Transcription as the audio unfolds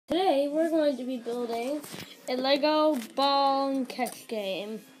Today we're going to be building a Lego ball and catch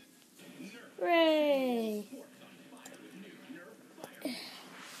game. Hooray!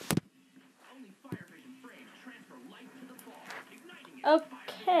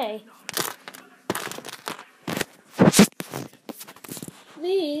 Okay.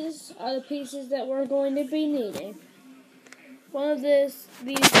 These are the pieces that we're going to be needing. One of these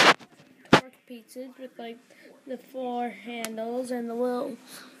torque pieces with like the 4 handles and the little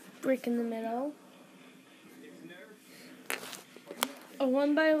brick in the middle. A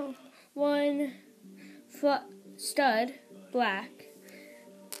 1x1 stud, black,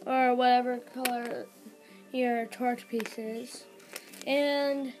 or whatever color your torque piece is,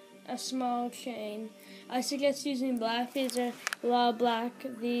 and a small chain. I suggest using black. These are a lot of black,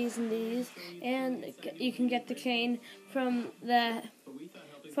 these and these, and you can get the chain from that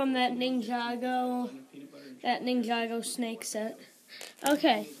Ninjago snake set.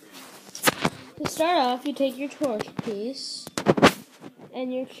 Okay, to start off, you take your torque piece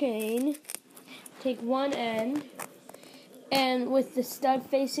and your chain, take one end, and with the stud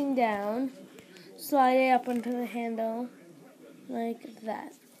facing down, slide it up onto the handle like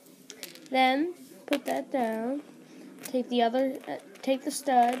that. Then put that down. Take the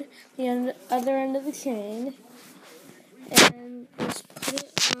stud, the other end of the chain, and just put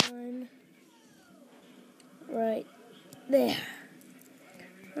it on right there,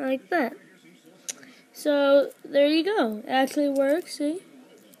 like that. So there you go. It actually works. See,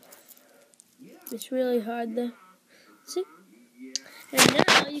 it's really hard to see. And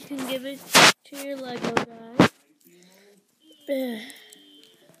now you can give it to your Lego guy.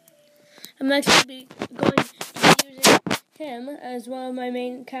 I'm actually going to be using him as one of my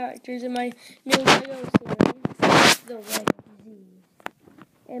main characters in my new Lego series, the Lego Z.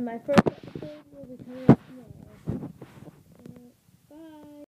 And my first episode will be coming up tomorrow. Bye.